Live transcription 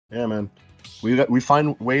Yeah, man. We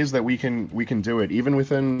find ways that we can do it, even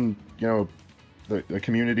within, you know, the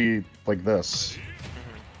community like this.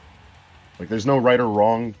 Mm-hmm. Like, there's no right or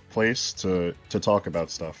wrong place to talk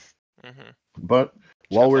about stuff. Mm-hmm. But Just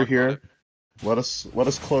gotta while we're talk about it. here, let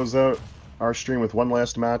us close out our stream with one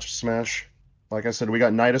last match. Smash. Like I said, we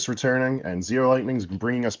got Nidas returning, and ZealLightning's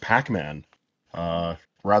bringing us Pac-Man,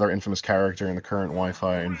 rather infamous character in the current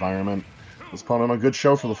Wi-Fi environment. Let's put on a good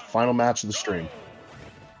show for the final match of the stream.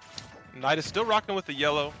 Knight is still rocking with the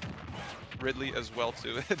yellow. Ridley as well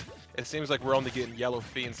too. It seems like we're only getting yellow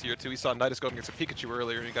fiends here too. We saw Nidas go against a Pikachu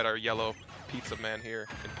earlier, and we got our yellow pizza man here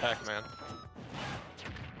in Pac-Man.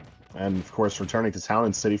 And of course, returning to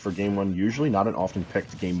Talon City for Game 1, usually not an often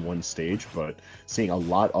picked Game 1 stage, but seeing a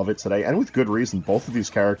lot of it today, and with good reason. Both of these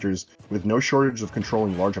characters with no shortage of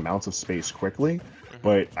controlling large amounts of space quickly,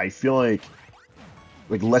 but I feel like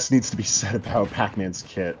less needs to be said about Pac-Man's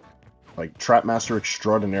kit. Like, Trapmaster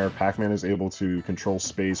Extraordinaire, Pac-Man is able to control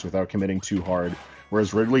space without committing too hard,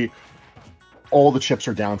 whereas Ridley, all the chips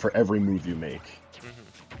are down for every move you make.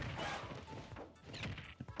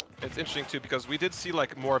 It's interesting too because we did see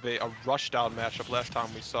like more of a rush-down matchup last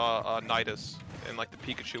time we saw Nidas and like the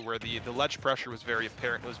Pikachu, where the ledge pressure was very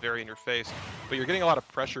apparent, was very in your face, but you're getting a lot of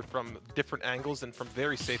pressure from different angles and from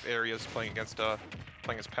very safe areas playing against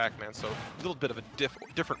Pac-Man. So a little bit of a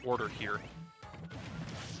different order here.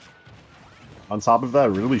 On top of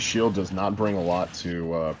that, Ridley's shield does not bring a lot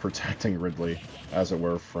to protecting Ridley, as it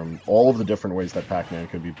were, from all of the different ways that Pac-Man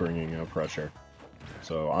could be bringing pressure.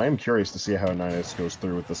 So I am curious to see how Nidas goes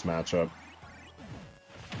through with this matchup.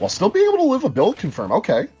 While still being able to live a build confirm,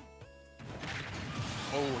 okay.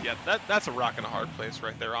 Oh yeah, that's a rock and a hard place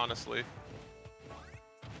right there, honestly.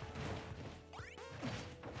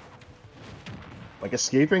 Like,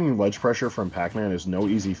 escaping ledge pressure from Pac-Man is no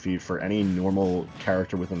easy feat for any normal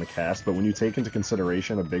character within the cast, but when you take into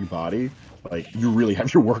consideration a big body, like, you really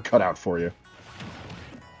have your work cut out for you.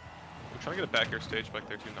 I'm trying to get a back air stage back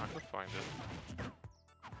there too, not gonna find it.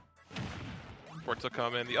 For it to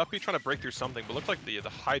come in, the up B trying to break through something, but looked like the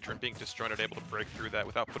Hydrant being disjointed able to break through that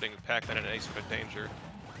without putting Pac-Man in any sort of danger.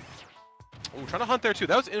 Ooh, trying to hunt there too.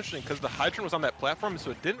 That was interesting because the Hydrant was on that platform, so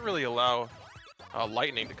it didn't really allow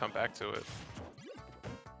Lightning to come back to it.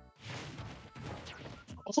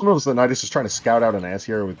 Also notice that Nidas is trying to scout out an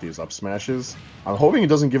anti-air with these up smashes. I'm hoping he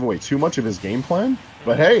doesn't give away too much of his game plan,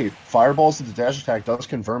 but hey, Fireballs to the dash attack does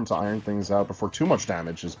confirm to iron things out before too much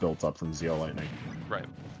damage is built up from ZealLightning. Right.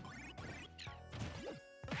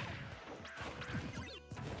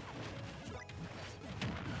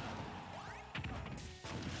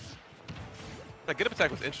 That get up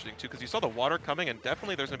attack was interesting too, because you saw the water coming, and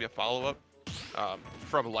definitely there's going to be a follow-up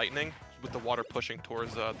from Lightning with the water pushing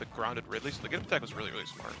towards the grounded Ridley, so the get up attack was really, really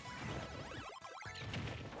smart.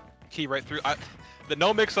 Key right through. The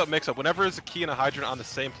no mix-up. Whenever there's a key and a Hydrant on the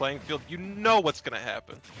same playing field, you know what's going to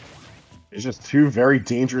happen. It's just two very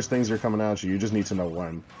dangerous things are coming at you. You just need to know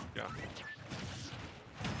when. Yeah.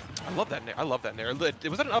 I love that nair. I love that nair. Was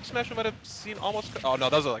that an up smash we might have seen almost? Oh no,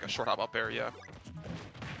 that was like a short hop up air, yeah.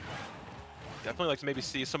 Definitely like to maybe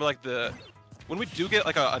see some of like the... When we do get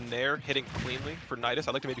like a nair hitting cleanly for Nidas,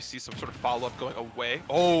 I'd like to maybe see some sort of follow-up going away.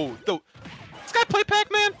 Oh, this guy played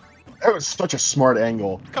Pac-Man? That was such a smart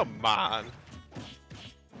angle. Come on.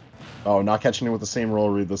 Oh, not catching it with the same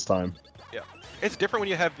roll read this time. Yeah. It's different when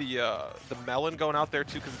you have the melon going out there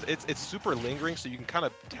too, because it's super lingering, so you can kind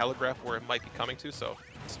of telegraph where it might be coming to, so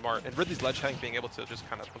smart. And Ridley's ledge hang being able to just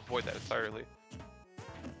kind of avoid that entirely.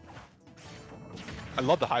 I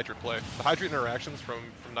love the Hydrant play. The Hydrant interactions from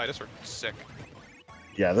Nidas are sick.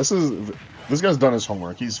 Yeah, this guy's done his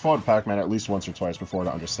homework. He's fought Pac-Man at least once or twice before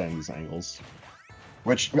to understand these angles.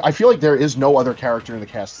 Which, I feel like there is no other character in the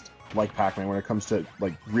cast like Pac-Man when it comes to,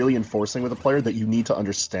 like, really enforcing with a player that you need to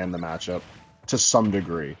understand the matchup to some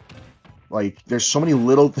degree. Like, there's so many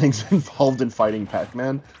little things involved in fighting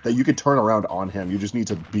Pac-Man that you could turn around on him. You just need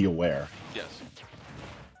to be aware. Yes.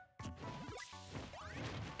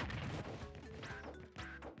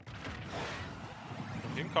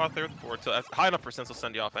 Getting caught there with the forward tilt. That's high enough for Sense will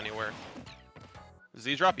send you off anywhere.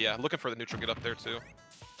 Z-drop, yeah. Looking for the neutral get up there too.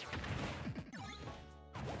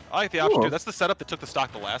 I like the option too. That's the setup that took the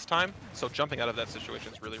stock the last time, so jumping out of that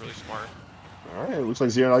situation is really, really smart. Alright, it looks like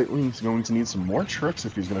ZealLightning's going to need some more tricks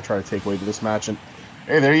if he's going to try to take away to this match, and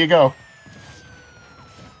hey, there you go.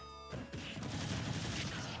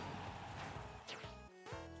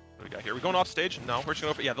 What do we got here? Are we going off stage? No, we're just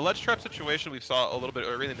going to... Yeah, the ledge trap situation we saw a little bit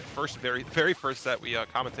earlier in the very first set we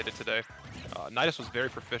commentated today. Nidas was very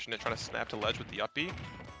proficient at trying to snap to ledge with the up B to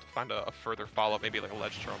find a further follow-up, maybe like a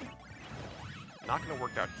ledge trump. Not going to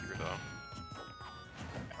work out here, though.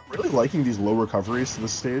 really liking these low recoveries to the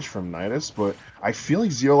stage from Nidas, but I feel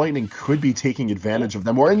like ZealLightning could be taking advantage of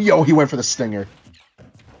them more. And yo, he went for the stinger. It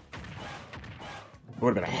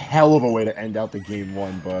would have been a hell of a way to end out the game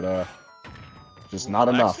one, but just not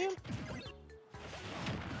enough.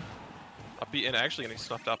 And actually getting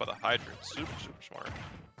snuffed out by the Hydrant. Super smart.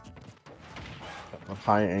 A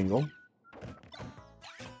high angle.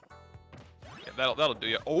 Yeah, that'll do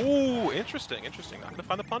you. Oh, interesting. Not gonna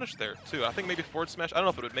find the punish there too. I think maybe forward smash. I don't know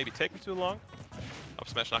if it would maybe take me too long. Up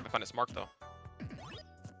smash not gonna find its mark though.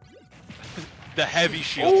 The heavy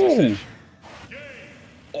shield usage.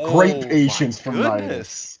 Great patience from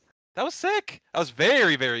Nidas. That was sick. That was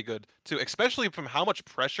very, very good too, especially from how much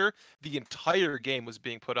pressure the entire game was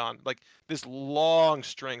being put on. Like this long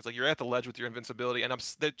strings, like you're at the ledge with your invincibility, and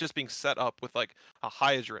they're just being set up with like a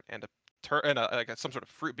hydrant and some sort of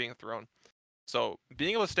fruit being thrown. So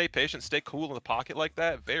being able to stay patient, stay cool in the pocket like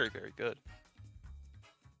that, very, very good.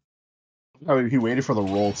 Oh, he waited for the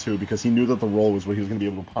roll too because he knew that the roll was what he was going to be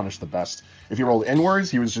able to punish the best. If he rolled inwards,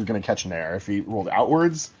 he was just going to catch an air. If he rolled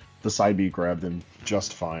outwards, the side B grabbed him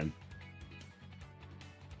just fine.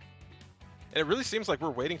 And it really seems like we're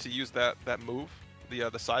waiting to use that move,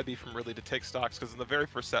 the side B from Ridley to take stocks, because in the very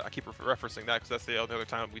first set, I keep referencing that because that's the other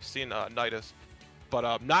time we've seen Nidas.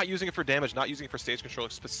 But not using it for damage, not using it for stage control,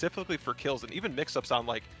 specifically for kills, and even mix-ups on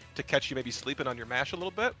like to catch you maybe sleeping on your mash a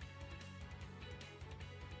little bit.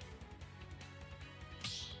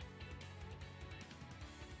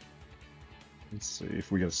 Let's see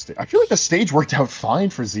if we get a stage. I feel like the stage worked out fine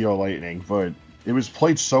for ZealLightning, but it was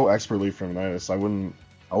played so expertly from Nidas. I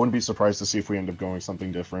wouldn't be surprised to see if we end up going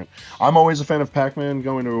something different. I'm always a fan of Pac-Man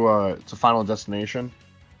going to Final Destination.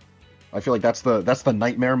 I feel like that's the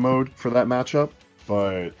nightmare mode for that matchup,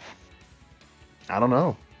 but I don't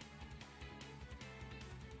know.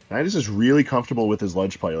 Nidas is really comfortable with his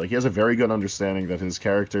ledge play. Like he has a very good understanding that his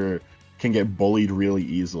character can get bullied really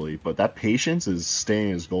easily, but that patience is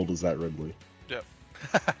staying as gold as that Ridley. Yep.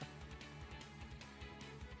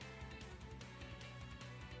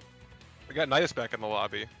 We got Nidas back in the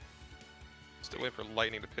lobby. Still waiting for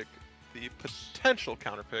Lightning to pick the potential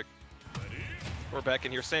counter pick. We're back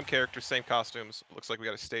in here, same character, same costumes. Looks like we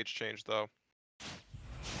got a stage change though.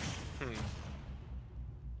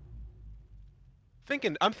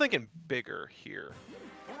 I'm thinking bigger here.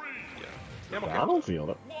 Yeah, I'm okay. I don't feel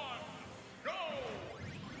it.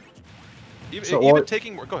 Even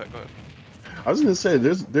taking more. Go ahead. I was gonna say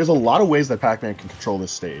there's a lot of ways that Pac-Man can control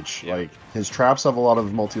this stage. Yeah. Like his traps have a lot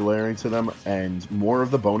of multi-layering to them, and more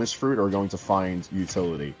of the bonus fruit are going to find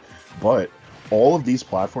utility. But all of these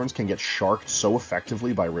platforms can get sharked so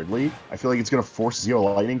effectively by Ridley. I feel like it's gonna force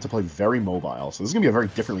ZealLightning to play very mobile. So this is gonna be a very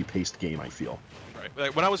differently paced game, I feel. Right.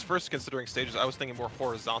 Like when I was first considering stages, I was thinking more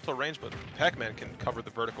horizontal range, but Pac-Man can cover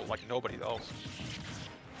the vertical like nobody else.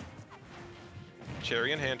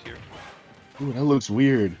 Cherry in hand here. Ooh, that looks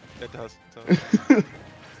weird. It does.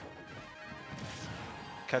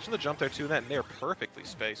 Catching the jump there too, and that nair perfectly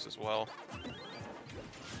spaced as well.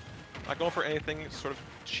 Not going for anything sort of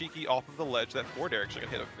cheeky off of the ledge. That forward air actually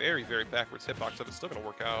gonna hit a very, very backwards hitbox, so it's still gonna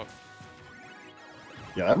work out.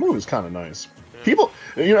 Yeah, that move is kind of nice. Yeah. People,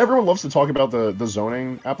 everyone loves to talk about the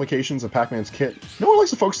zoning applications of Pac-Man's kit. No one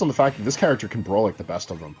likes to focus on the fact that this character can brawl like the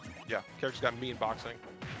best of them. Yeah, character's got mean boxing.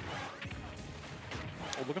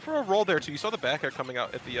 Oh, looking for a roll there too. You saw the back air coming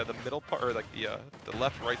out at the middle part, or like the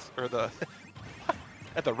left, right, or the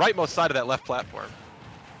at the rightmost side of that left platform.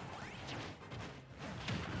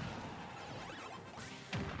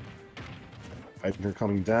 They're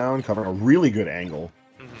coming down, covering a really good angle.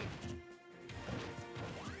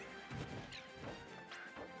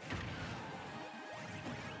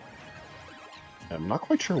 I'm not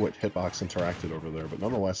quite sure what hitbox interacted over there, but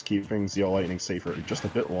nonetheless keeping ZealLightning safer just a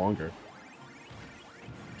bit longer.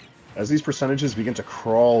 As these percentages begin to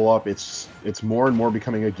crawl up, it's more and more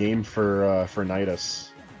becoming a game for Nidas.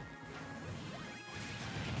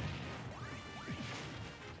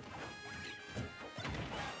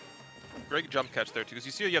 Great jump catch there too, because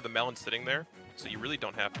you see you have the melon sitting there, so you really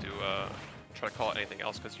don't have to try to call it anything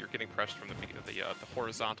else because you're getting pressed from the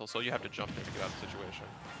horizontal, so you have to jump there to get out of the situation.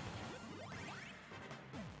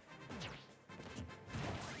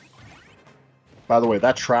 By the way,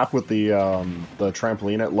 that trap with the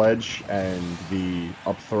trampoline at ledge and the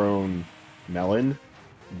upthrown melon,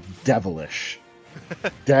 devilish.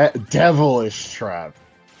 Devilish trap.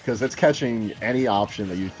 Because it's catching any option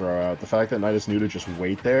that you throw out. The fact that Nidas knew to just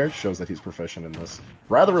wait there shows that he's proficient in this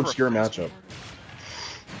rather obscure matchup.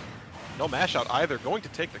 No mash out either, going to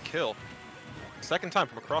take the kill. Second time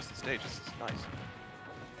from across the stage, this is nice.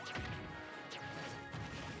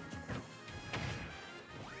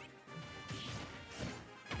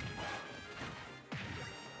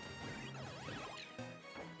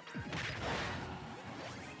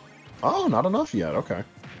 Oh, not enough yet. Okay.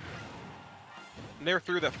 Nair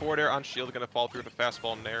through that forward air on shield, gonna fall through the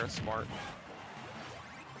fastball. Nair, smart.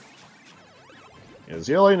 Yeah,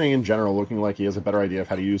 ZealLightning in general looking like he has a better idea of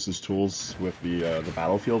how to use his tools with the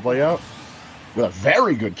battlefield layout. With a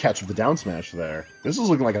very good catch of the down smash there. This is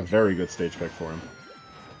looking like a very good stage pick for him.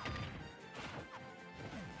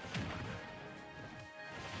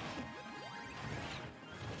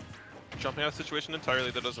 Jumping out of the situation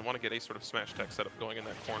entirely that doesn't want to get a sort of smash tech setup going in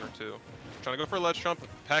that corner too. Trying to go for a ledge jump,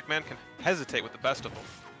 Pac-Man can hesitate with the best of them.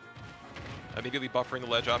 Immediately buffering the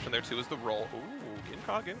ledge option there too is the roll. Ooh, getting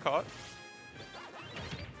caught, getting caught.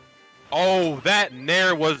 Oh, that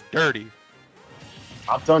Nair was dirty.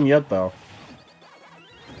 Not done yet though.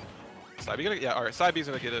 Side B gonna, yeah, alright, Side B's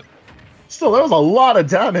gonna get it. Still, that was a lot of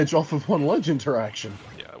damage off of one ledge interaction.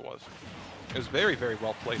 Yeah, it was. It was very, very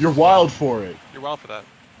well placed. You're wild for it. You're wild for that.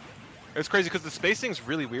 It's crazy because the spacing's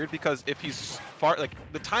really weird because if he's far, like,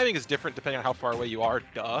 the timing is different depending on how far away you are,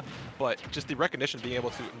 duh. But just the recognition, being able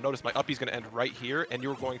to notice my uppie's going to end right here, and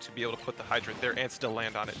you're going to be able to put the hydrant there and still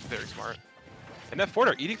land on it. It's very smart. And that forward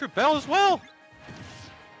air eating through Bell as well.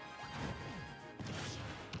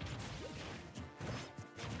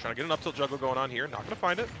 Trying to get an up tilt juggle going on here. Not going to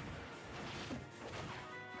find it.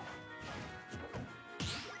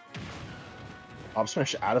 Up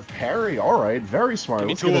smash out of parry. All right, very smart. Give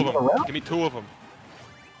me two of them. Give me two of them.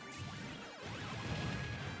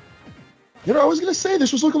 You know, I was going to say,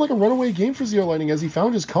 this was looking like a runaway game for ZealLightning as he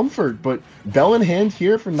found his comfort, but Bell in hand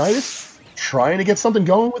here for Nidas, trying to get something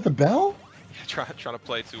going with the Bell? Yeah, trying to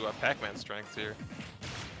play to Pac-Man's strengths here.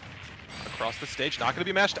 Across the stage, not going to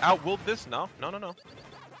be mashed out. Will this? No, no, no, no.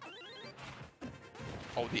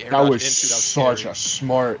 Oh, the air that was into, that was such scary. a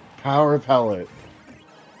smart power pellet.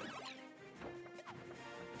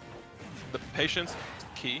 The patience is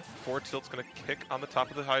key. Forward tilt's going to kick on the top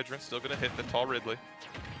of the hydrant. Still going to hit the tall Ridley.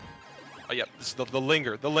 Oh, yeah. This is the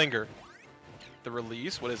linger. The linger. The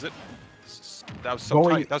release. What is it? That was so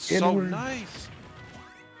tight. That was so nice.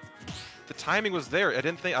 The timing was there. I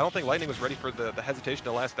don't think Lightning was ready for the hesitation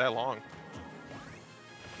to last that long.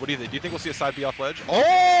 What do you think? Do you think we'll see a side B off ledge?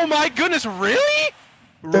 Oh my goodness! Really?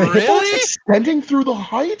 Really? Extending through the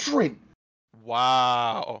hydrant.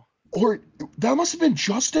 Wow. Or that must have been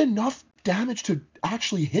just enough damage to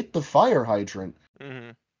actually hit the fire hydrant.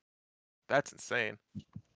 Mm-hmm. That's insane.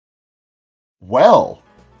 Well,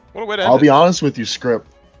 what a way to end I'll it. be honest with you, Script.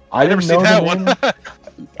 I never didn't know seen that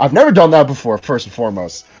one. I've never done that before, first and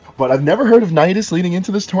foremost. But I've never heard of Nidas leading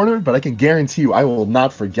into this tournament, but I can guarantee you I will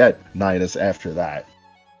not forget Nidas after that.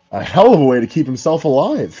 A hell of a way to keep himself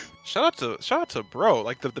alive. Shout out to bro.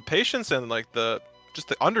 Like the patience and like just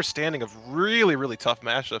the understanding of really, really tough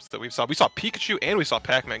matchups that we saw. We saw Pikachu and we saw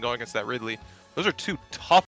Pac-Man going against that Ridley. Those are two tough